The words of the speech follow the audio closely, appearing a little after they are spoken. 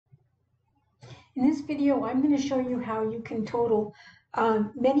In this video, I'm going to show you how you can total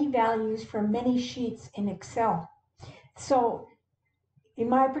many values from many sheets in Excel. So in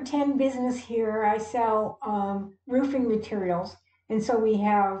my pretend business here, I sell roofing materials. And so we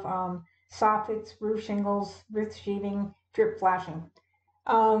have soffits, roof shingles, roof sheathing, drip flashing.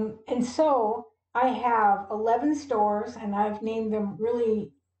 And so I have 11 stores, and I've named them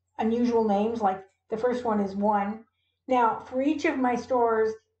really unusual names, like the first one is 1. Now, for each of my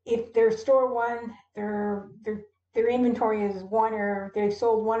stores, if they're store 1, their inventory is 1, or they've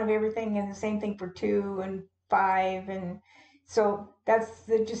sold 1 of everything, and the same thing for 2 and 5, and so that's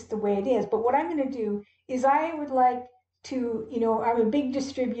just the way it is. But what I'm going to do is I would like to, I'm a big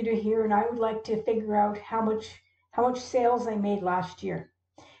distributor here, and I would like to figure out how much sales I made last year.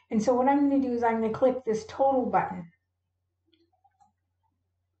 And so what I'm going to do is I'm going to click this total button.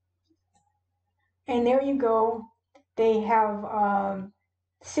 And there you go. They have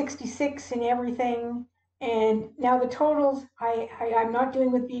 66 and everything. And now the totals, I'm not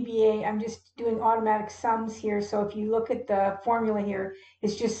doing with VBA. I'm just doing automatic sums here. So if you look at the formula here,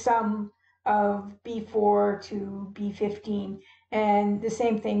 it's just sum of B4 to B15. And the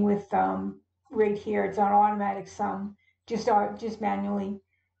same thing with right here. It's an automatic sum, just manually,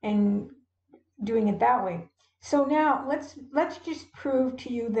 and doing it that way. So now let's just prove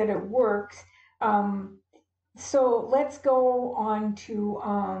to you that it works. So let's go on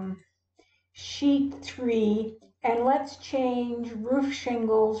to sheet 3, and let's change roof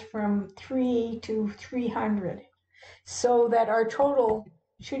shingles from 3 to 300, so that our total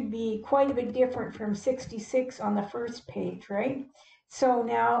should be quite a bit different from 66 on the first page, right? So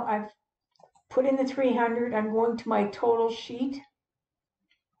now I've put in the 300. I'm going to my total sheet.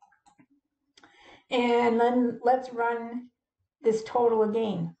 And then let's run this total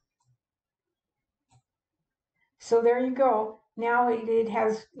again. So there you go. Now it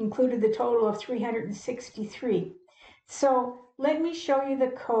has included the total of 363. So let me show you the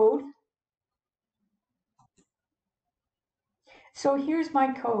code. So here's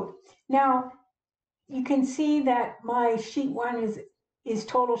my code. Now you can see that my sheet 1 is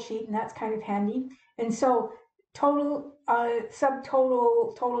total sheet, and that's kind of handy. And so total,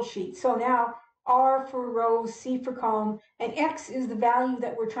 subtotal, total sheet. So now R for rows, C for column, and X is the value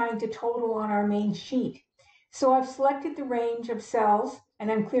that we're trying to total on our main sheet. So I've selected the range of cells,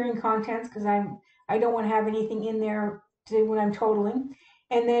 and I'm clearing contents because I don't want to have anything in there when I'm totaling.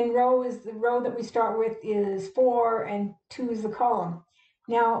 And then row is the row that we start with is 4, and 2 is the column.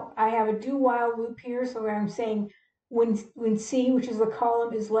 Now I have a do while loop here, so I'm saying when C, which is the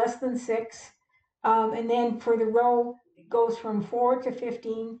column, is less than 6, and then for the row it goes from 4 to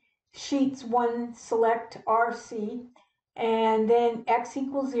 15. Sheets 1 select RC, and then X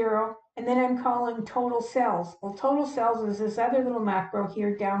equals 0, and then I'm calling total cells. Well, total cells is this other little macro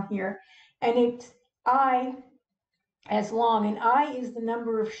here, down here, and it's I as long, and I is the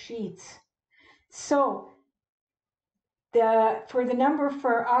number of sheets. So for the number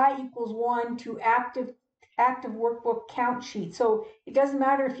for I equals 1 to active workbook count sheet. So it doesn't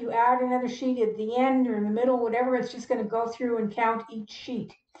matter if you add another sheet at the end or in the middle, whatever, it's just going to go through and count each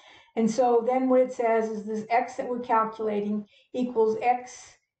sheet. And so then what it says is this X that we're calculating equals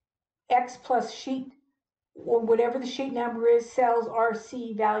X plus sheet, or whatever the sheet number is, cells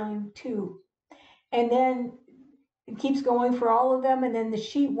RC value 2. And then it keeps going for all of them, and then the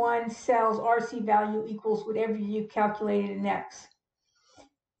sheet 1 cells RC value equals whatever you calculated in X.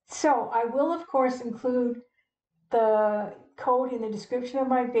 So I will, of course, include the code in the description of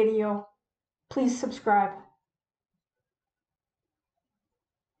my video. Please subscribe.